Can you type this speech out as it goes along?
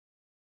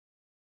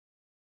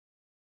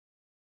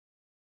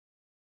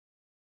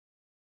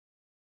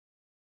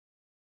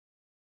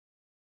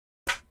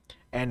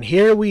And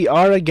here we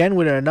are again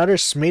with another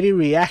Smitty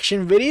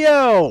reaction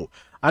video.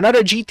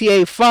 Another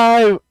GTA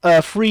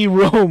 5 free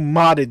roam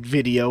modded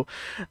video.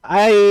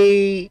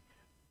 I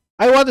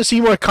want to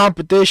see more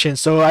competition,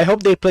 so I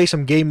hope they play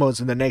some game modes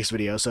in the next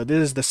video. So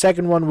this is the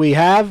second one we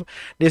have.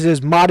 This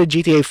is modded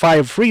GTA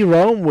 5 free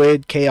roam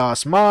with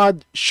Chaos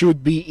Mod.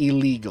 Should be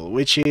illegal,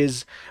 which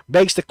is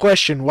begs the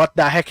question, what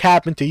the heck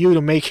happened to you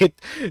to make it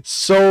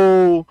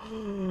so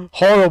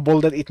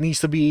horrible that it needs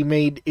to be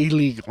made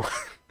illegal?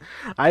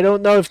 I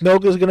don't know if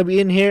Nogla's gonna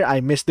be in here.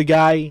 I miss the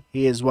guy.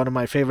 He is one of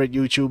my favorite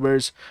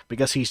YouTubers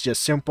because he's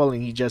just simple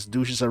and he just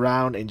douches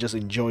around and just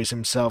enjoys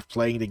himself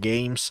playing the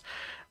games.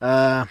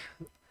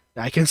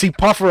 I can see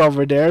Puffer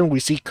over there and we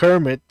see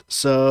Kermit,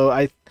 so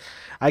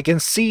I can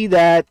see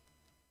that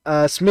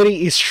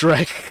Smitty is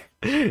Shrek.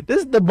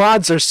 The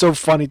mods are so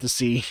funny to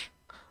see.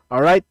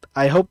 Alright,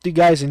 I hope you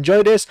guys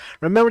enjoy this.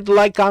 Remember to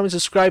like, comment,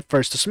 subscribe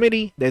first to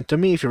Smitty, then to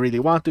me if you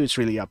really want to. It's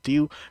really up to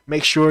you.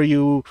 Make sure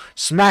you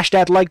smash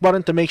that like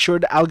button to make sure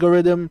the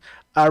algorithm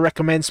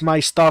recommends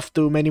my stuff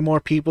to many more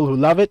people who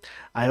love it.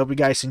 I hope you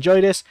guys enjoy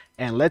this,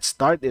 and let's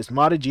start this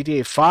modded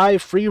GTA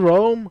 5 free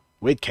roam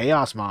with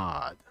Chaos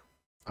Mod.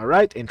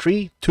 Alright, in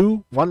 3,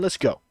 2, 1, let's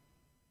go.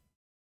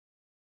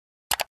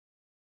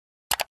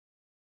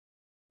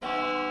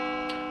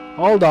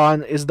 Hold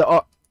on, is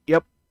the...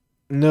 yep,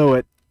 knew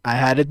it. I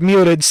had it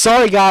muted.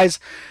 Sorry, guys.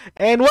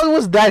 And what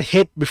was that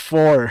hit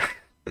before?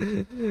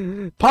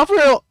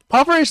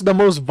 Puffer is the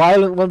most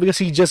violent one because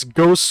he just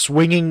goes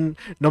swinging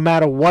no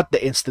matter what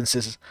the instance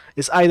is.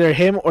 It's either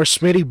him or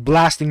Smitty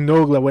blasting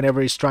Nogla whenever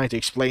he's trying to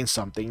explain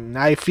something. And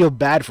I feel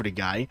bad for the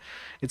guy.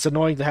 It's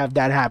annoying to have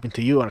that happen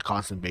to you on a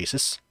constant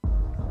basis.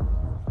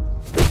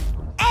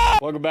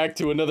 Welcome back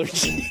to another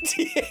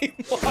GTA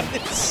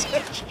modded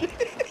session.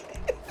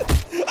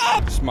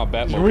 This is my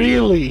Batmobile.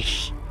 Really?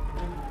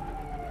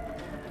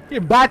 Your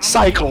bat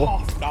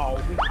cycle.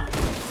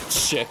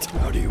 Shit.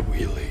 How do you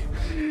wheelie?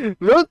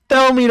 Don't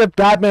tell me that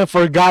Batman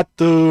forgot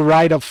to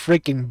ride a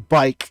freaking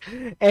bike.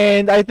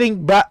 And I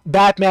think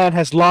Batman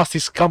has lost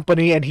his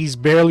company and he's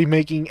barely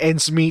making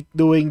ends meet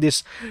doing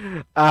this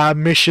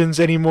missions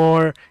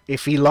anymore.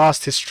 If he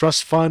lost his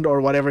trust fund or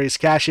whatever his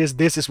cash is,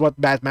 this is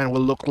what Batman will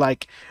look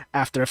like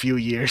after a few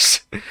years.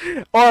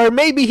 Or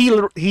maybe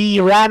he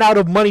ran out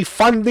of money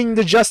funding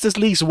the Justice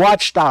League's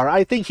Watchtower.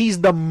 I think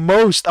he's the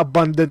most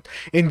abundant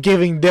in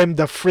giving them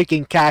the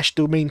freaking cash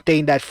to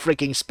maintain that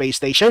freaking space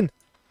station.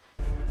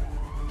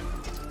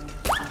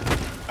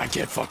 I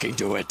can't fucking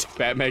do it.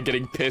 Batman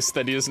getting pissed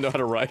that he doesn't know how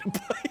to ride a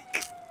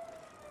bike.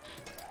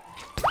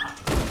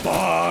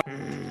 Fuck.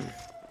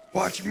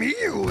 Watch me,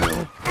 you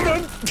will.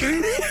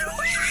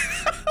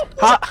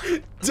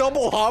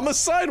 Double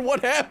homicide? What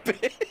happened?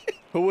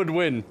 Who would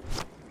win?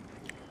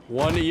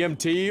 One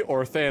EMT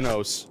or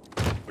Thanos?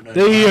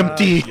 The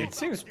EMT. It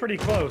seems pretty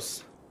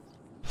close.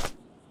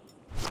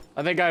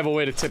 I think I have a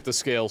way to tip the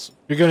scales.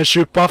 You're gonna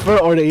shoot Puffer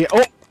or the...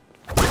 oh!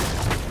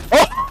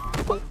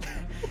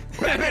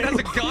 Batman has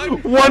a gun. I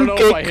don't One know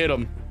kick. if I hit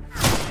him.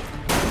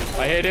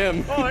 I hit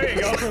him. Oh, there you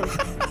go.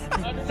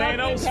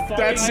 Thanos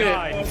That's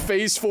died. it.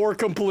 Phase 4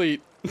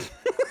 complete.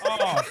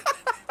 Oh,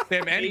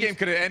 Damn, Endgame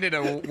could have ended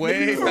a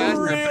way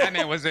faster if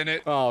Batman was in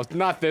it. Oh,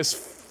 not this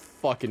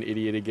fucking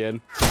idiot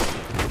again.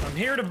 I'm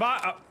here to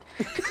buy.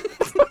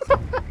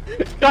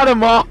 Cut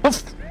him off!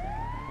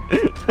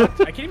 I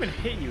can't even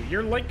hit you.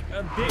 You're like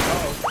a big.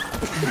 Oh.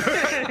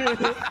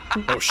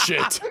 Oh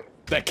shit.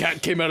 That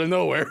cat came out of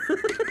nowhere.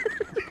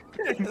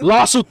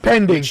 Lawsuit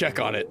pending. Check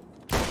on it.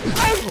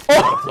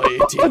 Oh! Play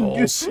AT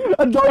holes.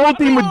 A double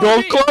team with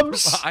golf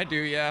clubs? I do,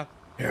 yeah.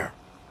 Here,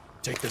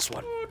 take this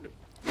one.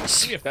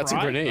 That's That's a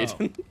grenade.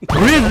 Oh.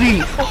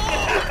 Grizzy!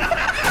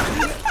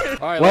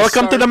 Alright,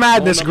 Welcome to the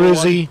madness,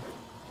 Grizzy.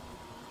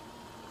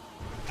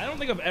 I don't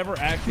think I've ever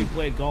actually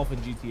played golf in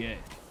GTA.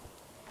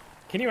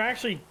 Can you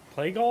actually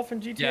play golf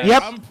in GTA? Yeah.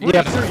 Yep, I'm pretty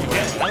yep. sure you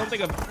can. I don't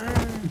think I've.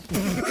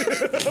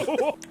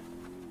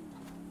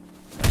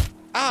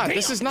 Ah,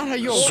 this is not how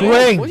you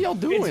Swing. What are y'all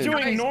doing? It's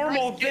doing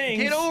normal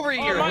things. Get over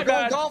here. my We're bad.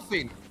 going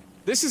golfing.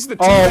 This is the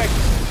Oh.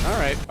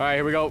 teabag. Alright,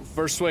 here we go.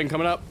 First swing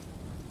coming up.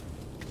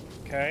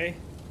 Okay.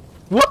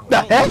 What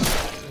the heck?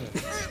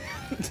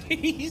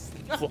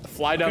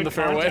 Fly down the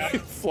fairway.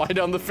 Fly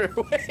down the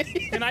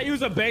fairway. Can I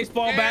use a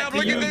baseball bat Damn, to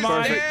look at use this.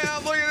 mine?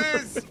 Damn, look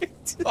at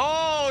this.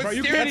 Oh, Bro,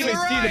 you steer can't to even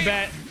the see the right.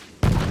 bat.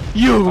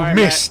 You Alright,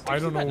 missed. I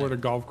don't know where the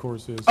golf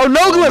course is. Oh,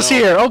 Nogla's Oh,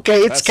 no. here. Okay,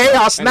 it's That's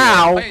chaos anyway.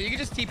 now. Wait, you can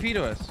just TP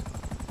to us.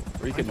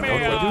 Or you can May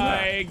no,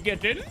 I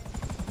get in?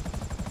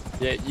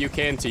 Yeah, you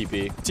can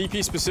TP.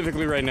 TP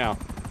specifically right now.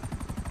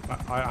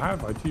 I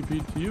have. I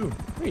TP'd to you.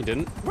 No, you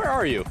didn't. Where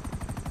are you?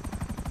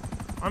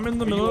 I'm in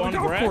the Are middle you of the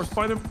on golf grass? course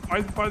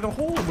by the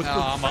hole with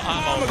No, the.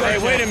 I'm over. Hey,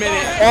 wait a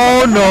minute.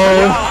 Oh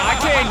no. I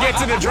can't get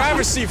to the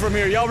driver's seat from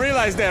here. Y'all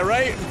realize that,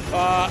 right?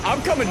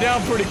 I'm coming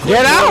down pretty quick.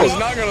 Get out! boys,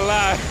 not gonna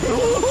lie.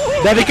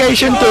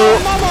 Dedication to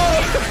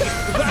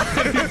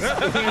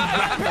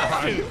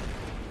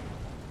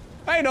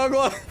Hey,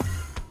 Nogla.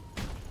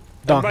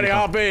 Donkey Everybody Kong.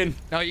 hop in.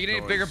 No, you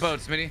need a bigger boat,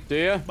 Smitty. Do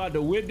ya? About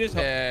to whip this.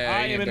 Yeah,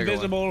 I you am need a bigger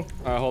invisible.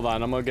 Alright, hold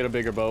on. I'm gonna get a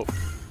bigger boat.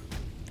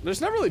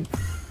 There's not really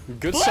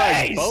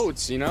good-sized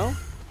boats, you know?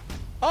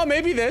 Oh,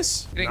 maybe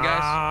this. Get in, guys.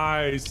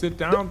 Nice. Sit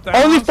down.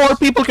 Thanos. Only 4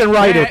 people can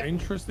ride it.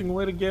 Interesting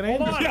way to get in.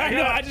 Hold on, I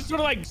know. I just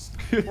sort of like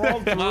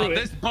crawled through Wow, it.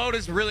 this boat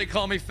is really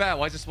calling me fat.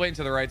 Why is it swaying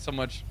to the right so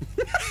much?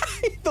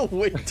 The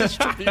weight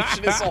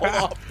distribution is all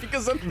off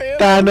because of Thanos.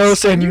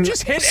 Thanos and You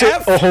just hit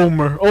F.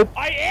 Homer. Oh,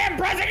 I am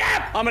pressing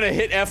F. I'm gonna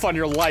hit F on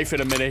your life in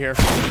a minute here.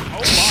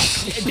 Oh my!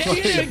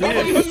 You didn't go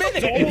a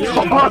minute.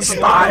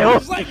 hostile.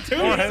 It's like 2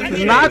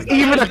 seconds. Not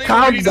even a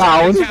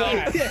countdown. You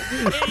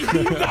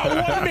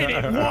got 1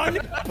 minute. One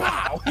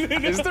pow.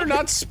 Is there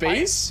not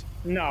space?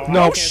 No.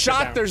 No. I Oh, can't sit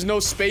shot, down. there's no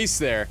space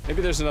there.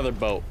 Maybe there's another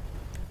boat.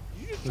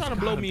 Trying to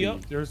blow me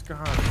up. There's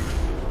God.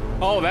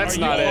 Oh, that's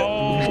Are not you- it.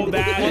 Oh,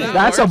 that.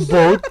 That's a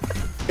boat.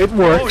 It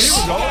works.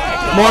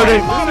 Oh, More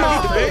than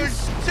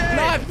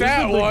Not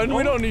that one.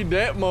 We don't need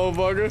that,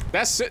 motherfucker.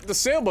 That's it. The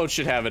sailboat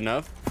should have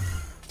enough.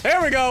 There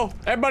we go.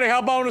 Everybody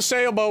hop on a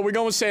sailboat. We're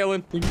going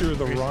sailing. I think you're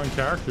the wrong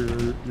character.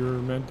 You're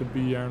meant to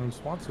be Arnold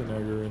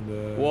Schwarzenegger in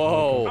the.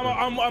 Whoa.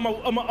 I'm a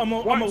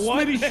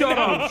what? Smitty, shut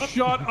up!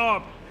 Shut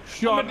up!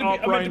 Shut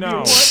up right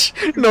now!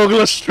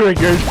 Douglas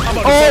triggered. I'm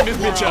about to send this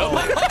bitch up.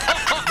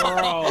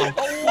 Bro.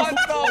 What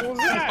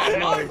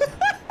the?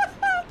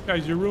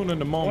 Guys, you're ruining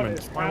the moment.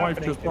 is My wife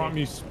happening just brought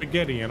me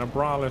spaghetti and a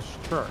braless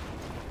shirt.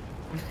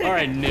 All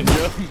right,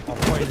 ninja. I'm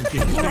playing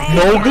games.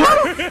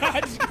 Douglas?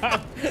 I just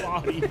got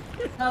body.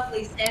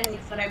 Lovely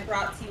sandwich that I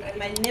brought to you and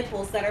my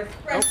nipples that are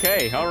fresh.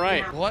 Okay, all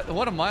right.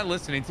 What am I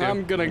listening to?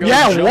 I'm gonna go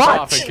Yeah, jump what?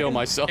 off and kill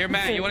myself. Here,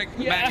 Matt, you wanna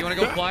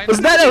go flying?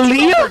 Was that a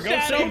Leo? Go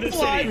save the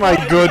city. My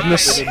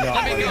goodness.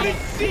 Let me go.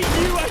 See you.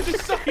 I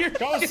just saw your.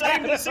 Go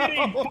save the city.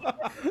 Go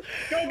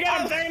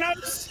get him,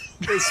 Thanos.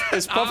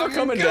 Is Puffer I'm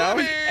coming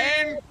coming.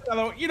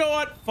 down? You know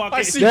what? Fuck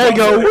I it. see. There you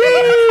go. You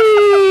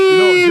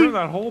know, Whee! during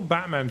that whole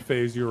Batman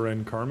phase you were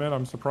in, Kermit,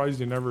 I'm surprised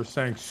you never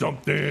sang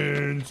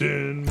 "Something's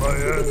in my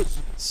ass."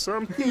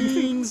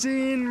 Something's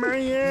in my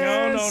No,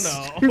 ass.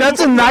 no, no.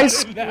 That's a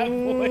nice. That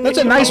voice. That's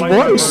a nice I like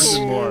that voice.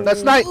 version more.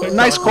 That's nice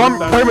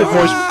Kermit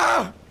voice.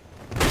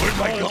 Where'd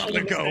my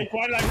gauntlet go?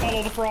 Why did I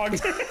follow the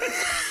frogs?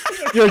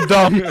 You're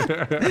dumb.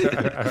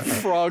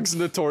 Frogs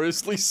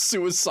notoriously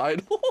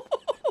suicidal.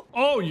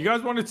 Oh, you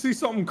guys want to see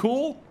something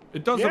cool?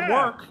 It doesn't Yeah.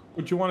 work,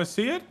 but you want to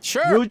see it?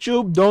 Sure.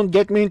 YouTube, don't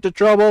get me into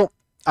trouble.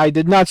 I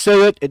did not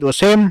say it. It was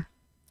him.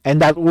 And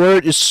that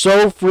word is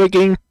so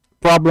freaking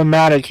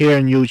problematic here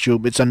in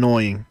YouTube. It's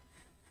annoying.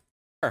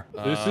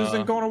 This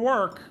isn't going to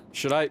work.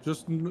 Should I?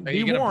 Just Are be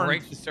you gonna warned.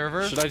 break the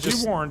server? Should I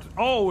just? Be warned.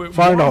 Oh, it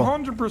Final.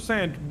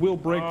 100% will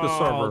break the Oh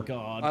server.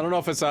 God. I don't know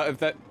if it's if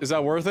that is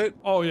that worth it.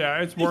 Oh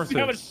yeah, it's worth You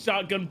have a it.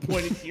 shotgun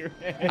pointed to your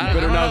head. I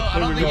Better don't not- know. I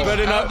don't think you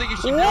better should- I not- don't think you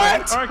should What?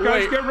 do it. All right,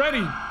 guys, Wait. get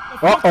ready.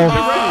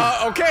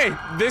 Uh-oh. Okay,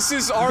 this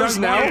is ours guys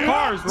now. want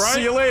cars, right?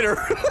 See you later.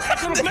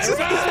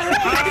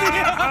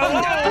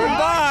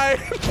 Goodbye.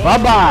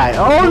 Bye-bye.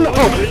 Oh, no.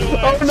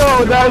 Oh,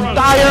 no. The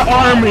entire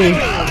army.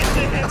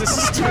 This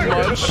is too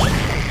much.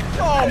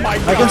 Oh my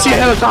god. I can see a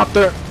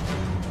helicopter. I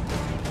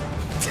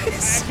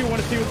actually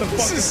want to see what the fuck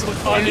This is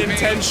looks like.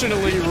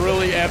 unintentionally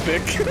really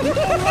epic.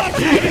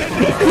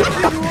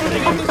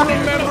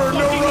 Remember,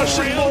 no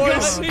Russian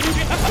boys.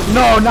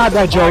 No, not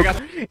that joke.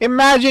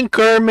 Imagine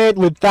Kermit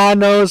with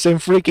Thanos and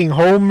freaking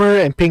Homer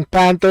and Pink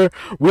Panther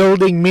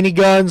wielding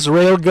miniguns,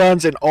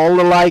 railguns, and all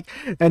the like.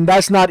 And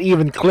that's not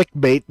even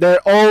clickbait. They're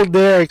all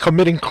there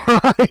committing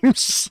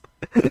crimes.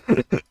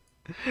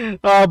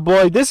 Oh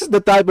boy, this is the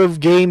type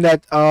of game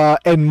that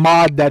and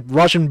mod that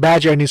Russian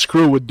Badger and his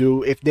crew would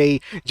do if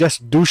they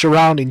just douche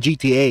around in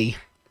GTA.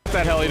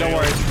 That heli, don't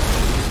worry.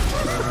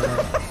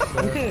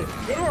 Good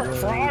work,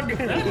 frog.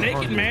 That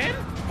naked man.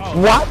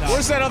 Oh, What?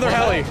 Where's that other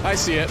heli? I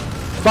see it.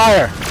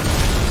 Fire!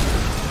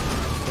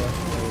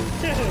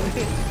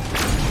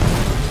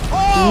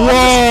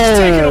 Oh,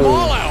 taking them Whoa!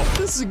 all out.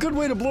 This is a good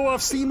way to blow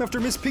off steam after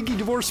Miss Piggy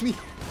divorced me.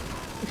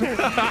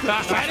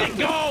 Let it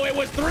go. It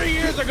was 3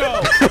 years ago.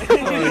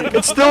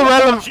 It's still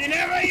relevant. She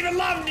never even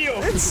loved you.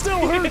 It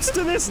still hurts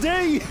to this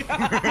day.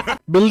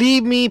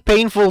 Believe me,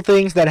 painful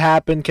things that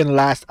happen can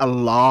last a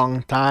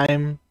long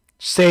time.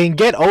 Saying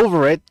get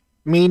over it,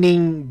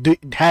 meaning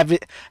have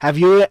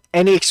you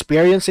any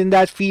experience in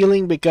that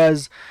feeling?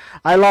 Because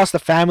I lost a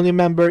family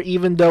member,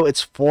 even though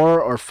it's 4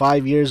 or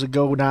 5 years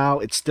ago now,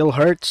 it still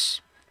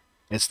hurts.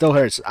 It still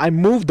hurts. I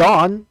moved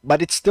on,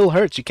 but it still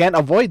hurts. You can't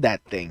avoid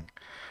that thing.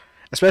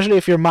 Especially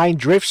if your mind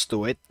drifts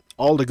to it.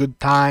 All the good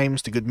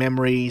times, the good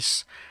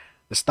memories,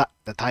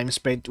 the time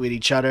spent with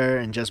each other,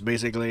 and just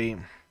basically,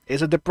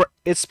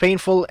 it's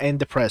painful and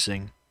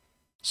depressing.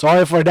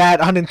 Sorry for that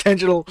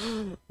unintentional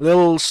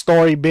little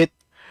story bit,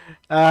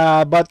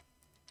 but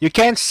you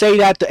can't say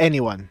that to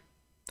anyone.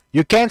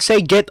 You can't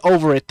say get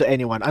over it to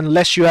anyone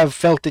unless you have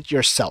felt it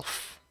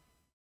yourself.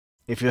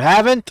 If you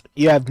haven't,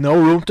 you have no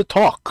room to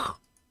talk.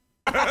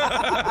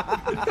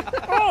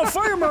 Oh,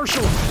 fire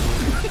marshal.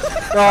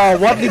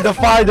 What did the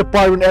fire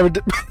department ever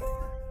do?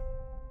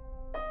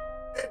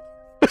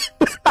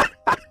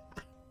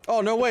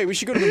 Oh, no way. We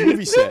should go to the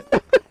movie set.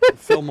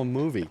 Film a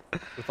movie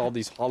with all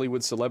these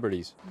Hollywood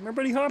celebrities.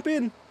 Everybody hop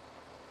in.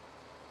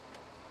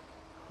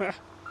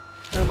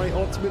 And my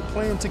ultimate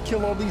plan to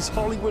kill all these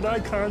Hollywood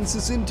icons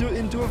is into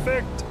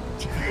effect.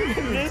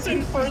 This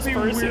in first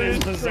person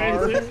is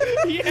bizarre.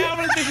 Yeah,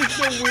 but this is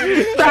so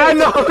weird.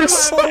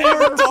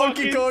 Thanos!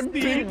 Donkey Kong,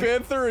 Pink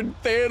Panther, and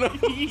Thanos.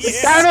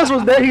 If Thanos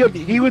was there,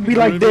 he would be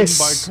like Driven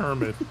this. by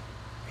Kermit.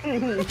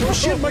 Oh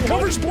shit, my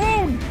cover's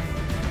blown!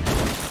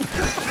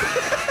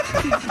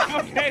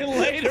 Okay,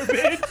 later,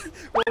 bitch.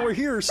 Well, we're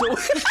here, so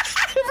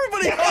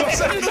Everybody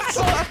else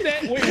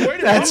Wait, where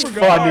did That's Homer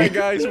go? funny. Alright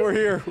guys, we're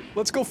here.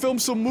 Let's go film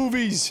some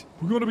movies.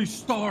 We're gonna be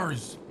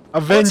stars.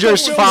 Avengers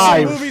Let's go film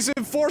 5. some movies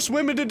and force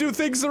women to do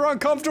things they're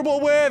uncomfortable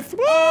with.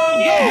 Woo!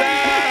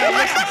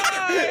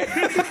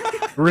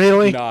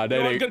 Really? Nah, that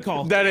ain't good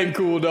call. That ain't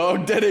cool,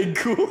 dog. That ain't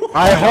cool.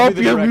 I hope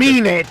the you director.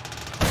 mean it.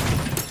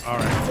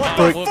 What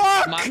the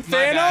fuck,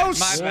 Thanos?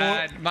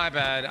 My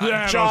bad.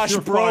 Yeah, Josh you're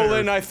Brolin,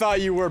 fired. I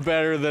thought you were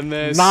better than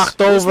this. Knocked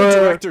Where's the over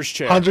director's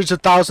chair? hundreds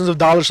of thousands of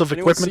dollars of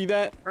Anyone see equipment.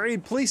 that? all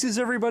right, places,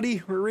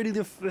 everybody. We're ready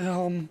to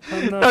film.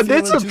 I'm not Now,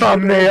 that's feeling a too good. I had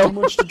thumbnail.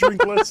 Too much to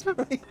drink last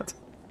night.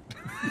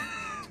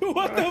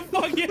 What the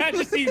fuck? Yeah, I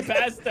just see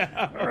passed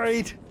out. All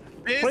right,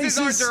 This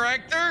is our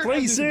director?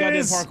 places,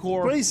 goddamn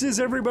parkour. places,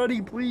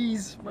 everybody,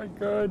 please. My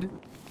God.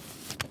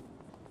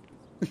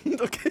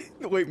 Okay,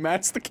 wait,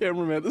 Matt's the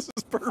cameraman. This is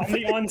I'm perfect.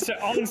 the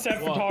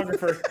on-set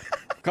photographer.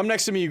 Come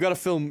next to me. You gotta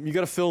film. You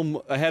gotta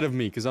film ahead of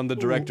me because I'm the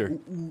director.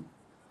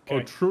 Oh,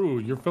 true.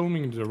 You're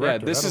filming the director. Yeah,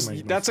 this That'll is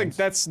make no sense.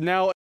 that's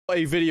now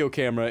a video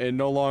camera and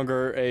no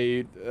longer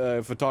a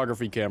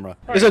photography camera.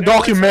 It's a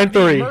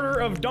documentary.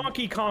 Murder of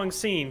Donkey Kong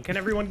scene. Can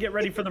everyone get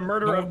ready for the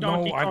murder of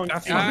Donkey Kong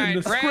that's scene? not in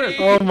the Alright,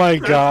 script. Oh my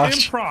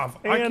gosh. Improv.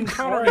 I can And-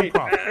 counter alright,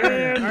 improv.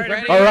 and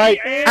Ready? All right,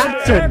 and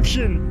action.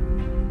 action.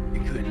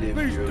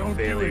 Please don't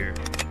do it.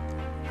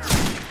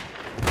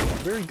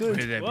 Very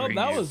good. Well,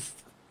 that was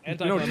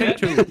No, take anticlimactic.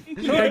 two. Take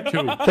two.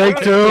 Take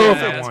two. Yeah,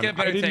 That let's one. get a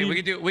better I didn't take.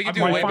 need- We can do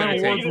my way final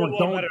better words take. were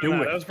don't do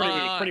That it. was pretty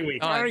weak. Pretty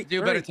weak. Alright,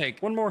 do a better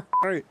take. One more.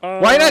 All right.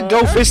 Why not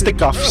go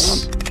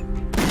fisticuffs?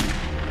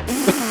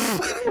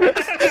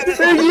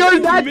 You're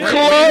that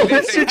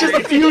close. You're just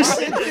a few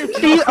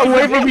feet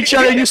away from each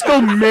other and you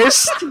still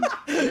missed.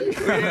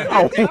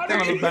 Ow.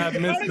 Kind of a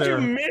bad miss How did there.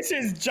 you miss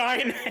his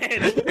giant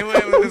head? It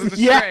was a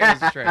stray, it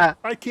was a stray. Yeah.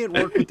 I can't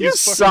work with You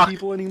these fucking suck.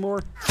 people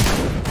anymore.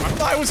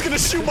 I was gonna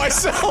shoot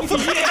myself. All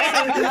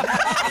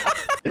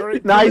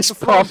right, Nice commit the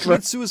fraud, Puffer.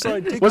 commit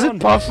suicide. Take Was one.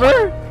 it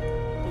Puffer?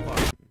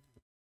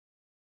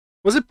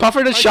 Was it Puffer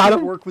that I shot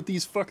can't him? work with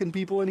these fucking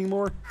people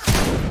anymore.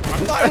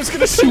 I was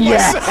gonna shoot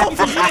Yeah. myself.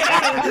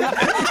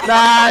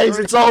 Nice.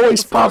 It's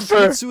always Fraud, Puffer.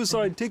 commit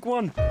suicide. Take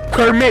one.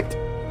 Kermit.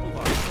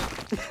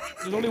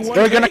 There's only one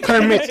They're gonna take.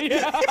 Kermit.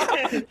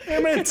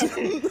 Damn it.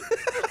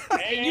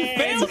 And you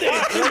failed it.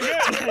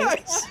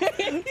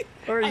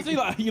 All I right. see,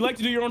 you like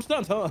to do your own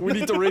stunts, huh? We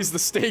need to raise the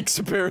stakes,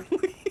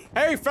 apparently.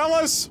 Hey,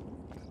 fellas!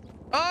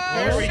 Oh,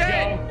 There we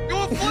shit!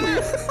 Go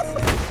flip!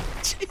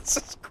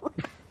 Jesus Christ.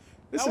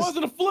 This That is-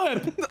 wasn't a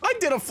flip. I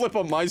did a flip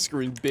on my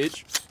screen,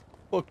 bitch.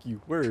 Fuck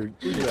you. Where are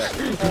you at?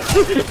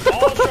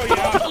 I'll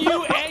show you.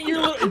 You and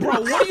your little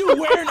bro. What are you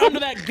wearing under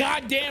that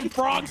goddamn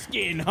frog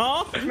skin,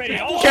 huh?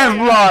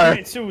 Kevlar.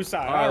 Commit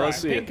suicide. All right, let's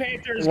see Pink it.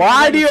 Panther's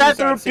Why gonna do you have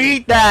to suicide scene.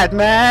 repeat that,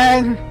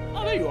 man?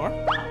 Oh, there you are.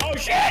 Oh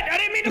shit! I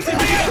didn't mean to flip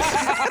you.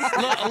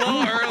 A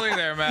little early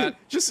there, Matt.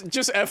 Just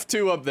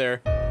F2 up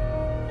there.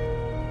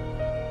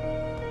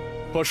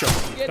 Push up.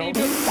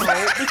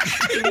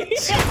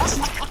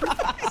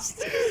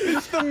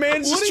 The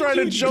man's just trying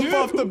to jump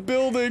off the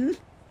building.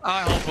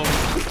 I help him.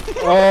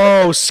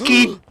 Oh,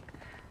 skeet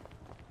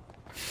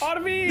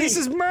Ottomy! This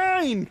is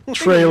mine.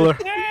 trailer.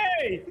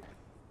 Hey!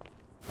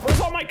 Where's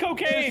all my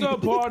cocaine? It's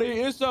up, party.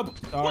 It's up.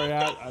 Sorry,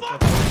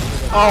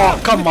 Oh,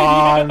 come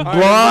on,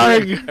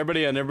 Blarg.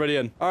 Everybody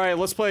in. All right,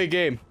 let's play a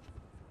game.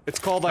 It's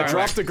called I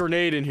dropped a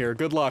grenade in here.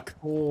 Good luck.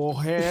 Oh,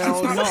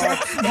 hell no.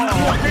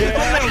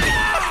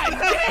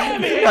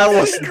 That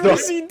was the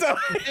Crazy die.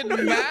 Did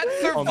Matt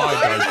survive? Oh, my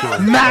God,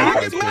 too.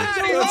 Matt.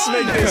 Let's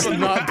make this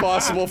not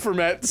possible for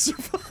Matt to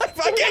survive.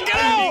 I can't get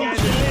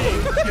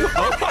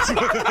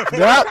out!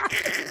 Yep.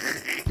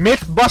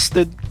 Myth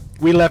busted.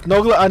 We left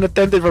Nogla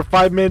unattended for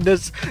 5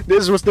 minutes.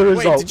 This was the Wait,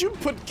 result. did you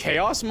put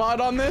Chaos mod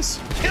on this?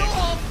 Kill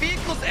all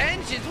vehicles'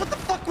 engines. What the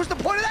fuck was the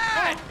point of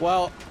that?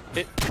 Well,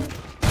 it...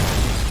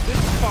 This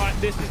is fun.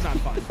 This is not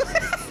fun.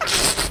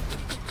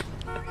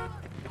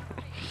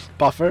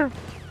 Buffer?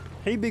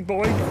 Hey, big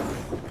boy.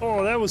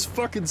 Oh, that was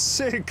fucking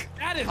sick.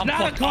 That is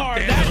not a car.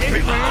 dead. That is.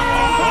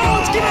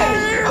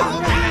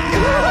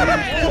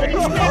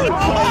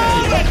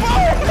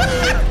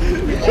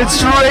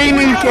 It's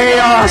raining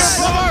chaos.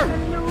 Oh,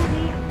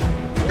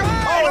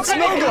 it's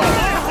Nogla!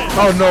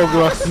 Oh,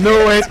 Nogla.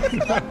 Knew it.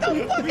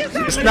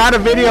 It's not a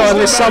video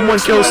unless someone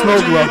kills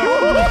Nogla.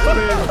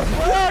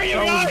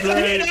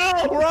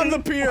 We're on the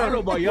pier.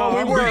 Oh, my Well,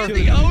 God. we were.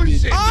 The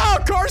ocean. Oh,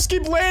 cars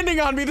keep landing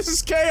on me. This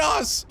is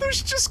chaos.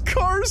 There's just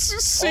cars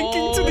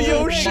sinking to the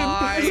ocean.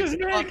 My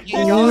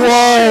fucking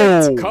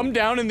Whoa. Come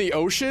down in the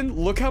ocean.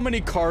 Look how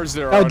many cars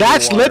there are. Oh,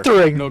 that's underwater.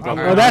 littering. No clip.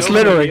 Oh, that's no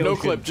littering. No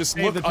clip. Just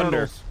Save look the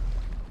under. turtles.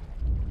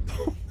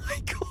 Oh my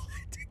god,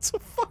 it's a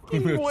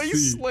fucking Let's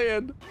see.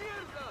 wasteland.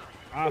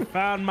 I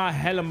found my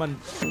Helaman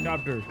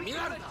chapter.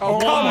 Oh,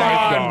 come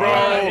on, bro.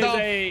 What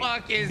the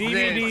fuck is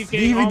this?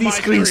 thing on DVD my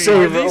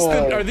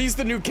screensaver. Are these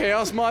the new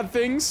Chaos Mod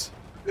things?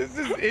 This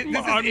is in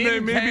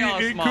Maybe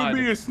Chaos it mod. could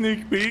be a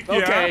sneak peek. Yeah.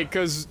 Okay,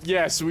 because,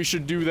 yes, we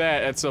should do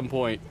that at some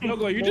point.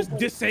 Look, you're just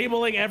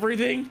disabling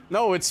everything?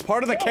 No, it's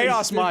part of the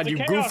Chaos it's Mod, the you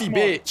Chaos goofy mod.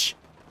 bitch.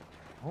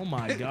 Oh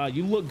my god,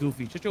 you look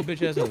goofy. Shut your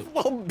bitch ass up.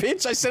 Well,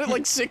 bitch, I said it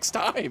like 6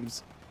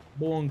 times.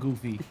 Born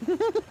goofy.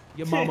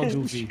 Your mama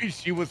goofy.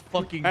 She was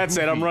fucking. That's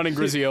it, I'm running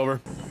Grizzy over.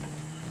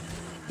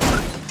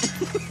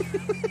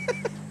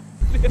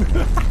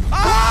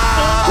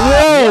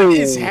 Whoa! What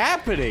is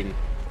happening?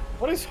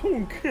 What is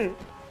hunk? Come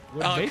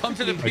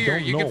to the pier.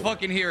 don't You know. can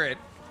fucking hear it.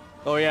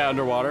 Oh yeah,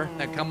 underwater.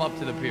 Now come up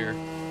to the pier.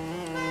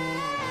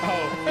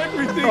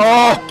 Everything.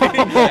 Oh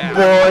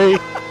boy!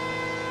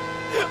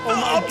 The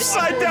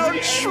upside down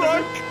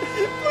truck!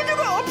 Look at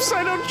the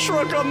upside down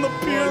truck on the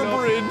pier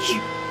bridge!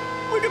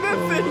 Look at that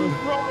thing!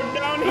 Bro,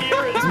 down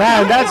here is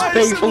Man, that's Why is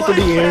it painful to like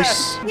the that?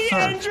 ears. the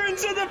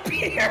entrance of the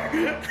pier.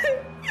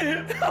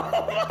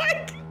 Oh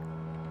my!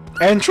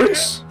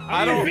 Entrance?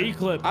 I don't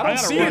V-clip. I don't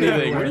gotta see run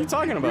anything. everywhere. What are you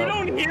talking You about?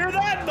 don't hear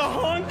that? The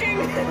honking?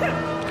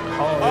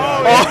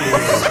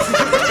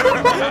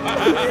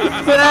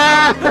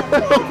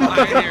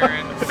 I hear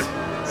it.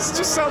 This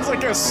just sounds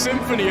like a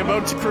symphony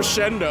about to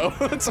crescendo.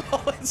 That's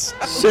all it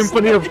sounds.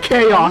 Symphony of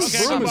Chaos.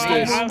 Okay,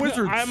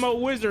 Broomsticks. I'm a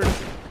wizard.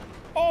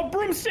 Oh,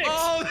 broomsticks!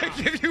 Oh, they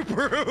give you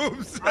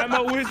brooms. I'm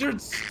a wizard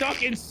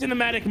stuck in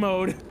cinematic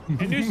mode.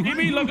 And you see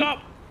me? Look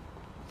up.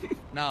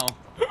 No.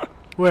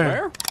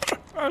 Where?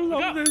 I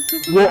love this.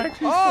 This is Wha-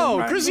 actually so Oh,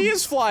 random. Grizzy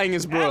is flying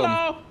his broom.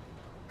 Hello.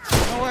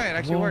 No way. It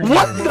actually works.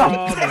 What the?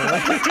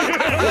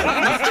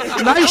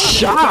 Nice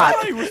shot!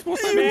 You were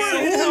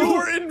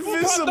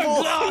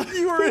invisible.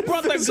 You were Who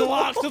brought the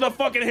Glocks to the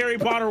fucking Harry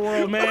Potter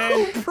world,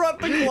 man? Who brought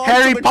the Glock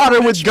Harry to the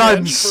Potter with Quidditch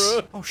guns. match,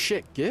 bro? Oh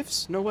shit,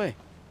 gifts? No way.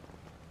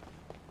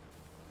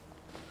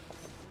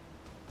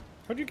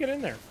 How'd you get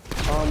in there?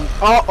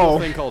 Uh-oh.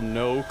 Thing called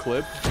no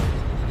clip.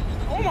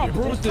 Oh my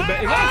broom's too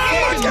bad.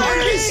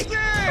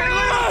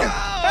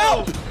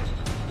 Help!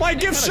 My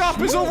gift shop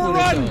is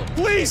overrun!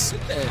 Please!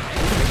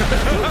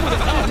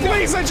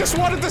 Please, I just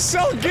wanted to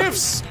sell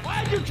gifts!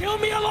 Why'd you kill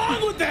me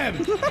along with them?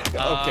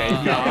 Okay,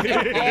 no.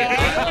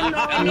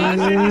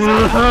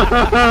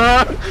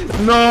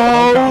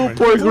 No,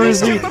 poor Please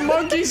Grizzly. get the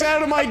monkeys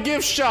out of my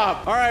gift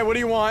shop! Alright, what do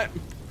you want?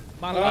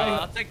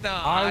 I'll take the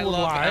I would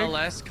love like-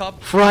 LS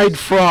cup. Fried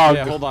frog.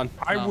 Yeah, hold on.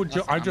 I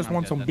just I'm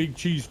want some good big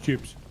cheese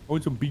chips. I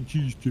want some big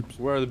cheese chips.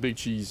 Where are the big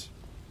cheese?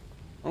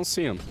 I don't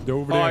see them. They're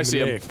over Oh, there I in see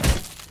the them. lake.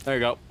 There you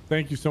go.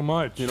 Thank you so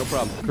much. Yeah, no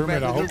problem.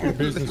 Kermit, I hope your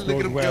business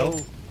goes well.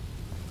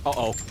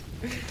 Uh-oh.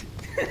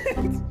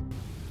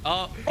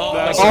 Oh,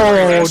 That's-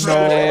 Oh,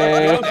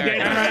 no.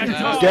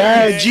 Yeah.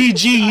 Yeah,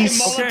 GG's.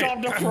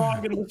 Molotov the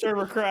frog and the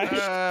server crashed.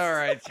 All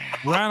right.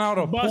 Ran out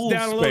of Bust pool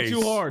down a space.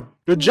 little too hard.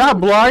 Good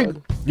job,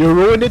 Blarg. You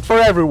ruined it for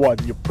everyone,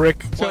 you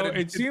prick. So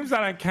it seems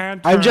that I can't.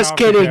 I'm turn just off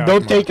the kidding. chaos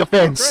Don't mode. take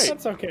offense.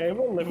 That's okay,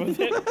 we'll live with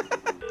it.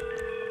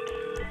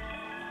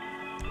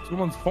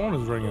 Someone's phone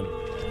is ringing.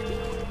 Oh,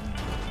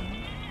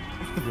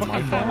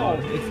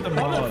 It's the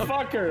mod.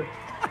 motherfucker.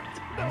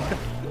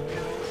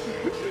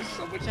 There's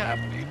so much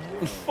happening.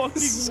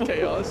 This is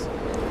chaos.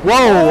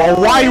 Whoa, a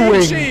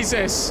Y-wing.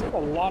 Jesus! A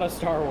lot of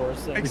Star Wars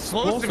things.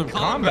 Explosive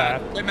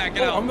combat. Wait, Matt,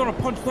 get Oh, I'm out. gonna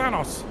punch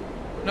Thanos.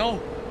 No.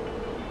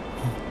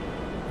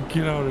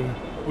 Get out of here.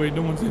 Wait,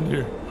 no one's in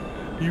here.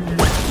 You.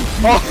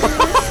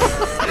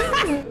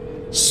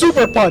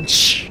 Super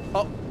punch.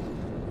 I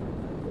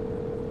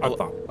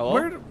thought.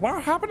 Hello?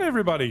 What happened to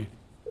everybody?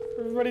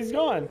 Everybody's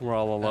gone. We're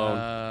all alone.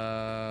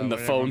 And the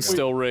whatever. phone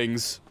still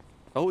rings.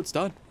 Oh, it's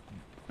done.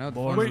 No, the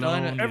Wait, phone's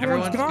done.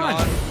 everyone's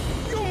gone.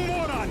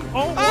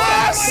 Oh,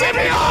 Ah,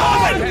 Simeon!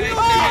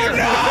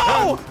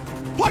 Oh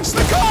no! Punch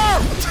the car!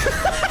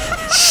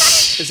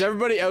 Is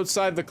everybody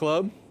outside the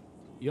club?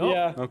 Yup.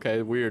 Yeah.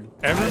 Okay, weird.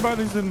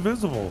 Everybody's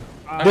invisible.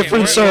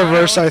 Different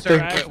servers, I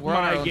think. That's We're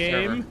on our my own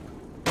game.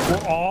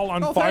 We're all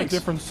on Oh, 5 thanks.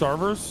 different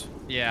servers.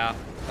 Yeah.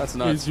 That's Is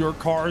nuts. your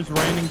cars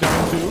raining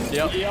down too?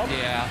 Yep.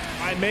 Yeah.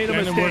 I made a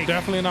And we're mistake.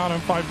 definitely not on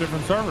 5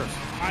 different servers.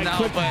 I No,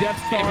 clicked but Death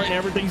Star if and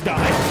everything's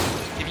dying.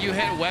 If you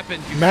hit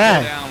weapons, you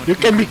Man, go down. with you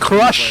two can be people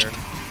crushed. player.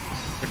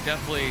 We're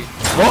definitely.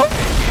 What?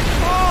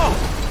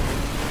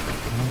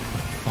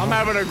 I'm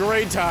having a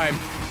great time.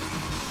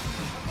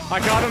 I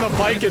got on a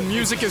bike and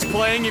music is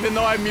playing, even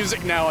though I have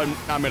music now, I'm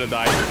gonna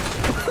die.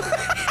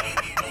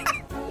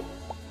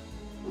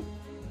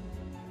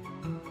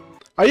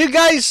 Are you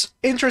guys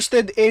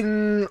interested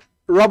in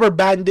Rubber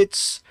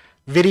Bandits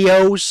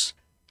videos?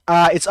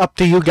 It's up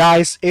to you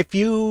guys. If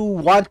you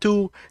want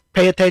to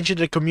pay attention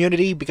to the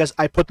community, because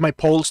I put my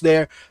polls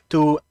there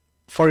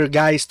for you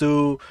guys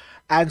to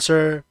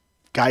answer,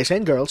 guys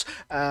and girls,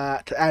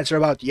 to answer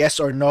about yes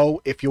or no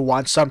if you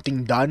want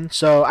something done.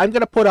 So I'm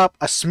gonna put up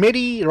a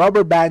Smitty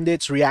Rubber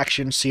Bandits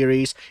reaction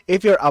series.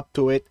 If you're up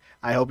to it,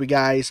 I hope you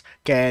guys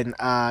can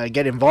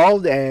get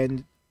involved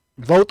and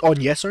vote on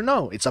yes or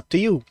no. It's up to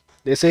you.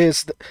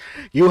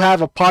 You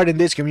have a part in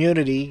this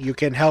community. You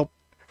can help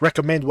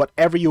recommend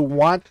whatever you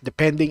want,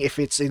 depending if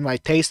it's in my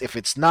taste. If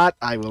it's not,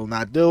 I will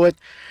not do it.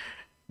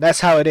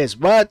 That's how it is.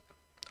 But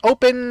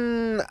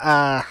open,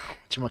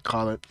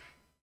 whatchamacallit,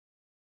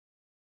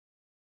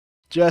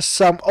 just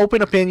some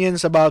open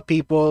opinions about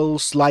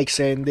people's likes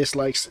and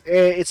dislikes.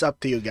 It's up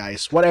to you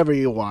guys. Whatever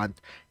you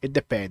want. It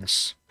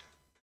depends.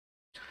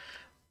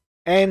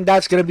 And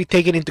that's going to be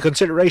taken into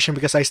consideration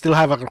because I still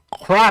have a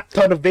crap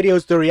ton of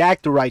videos to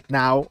react to right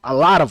now. A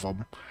lot of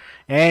them.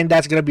 And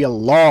that's going to be a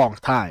long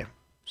time.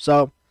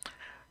 So,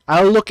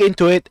 I'll look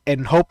into it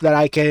and hope that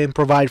I can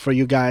provide for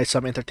you guys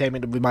some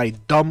entertainment with my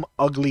dumb,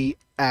 ugly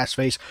ass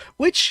face,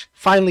 which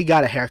finally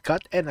got a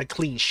haircut and a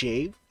clean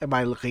shave. Am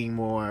I looking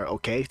more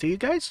okay to you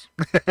guys?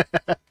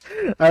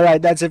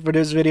 Alright, that's it for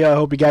this video. I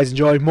hope you guys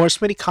enjoy. More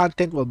Smitty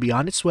content will be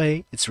on its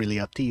way. It's really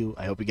up to you.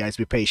 I hope you guys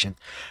be patient.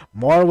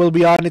 More will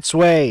be on its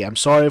way. I'm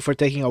sorry for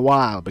taking a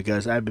while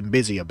because I've been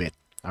busy a bit.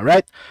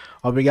 Alright,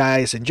 hope you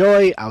guys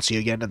enjoy. I'll see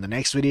you again in the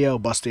next video.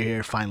 Buster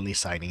here, finally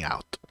signing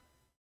out.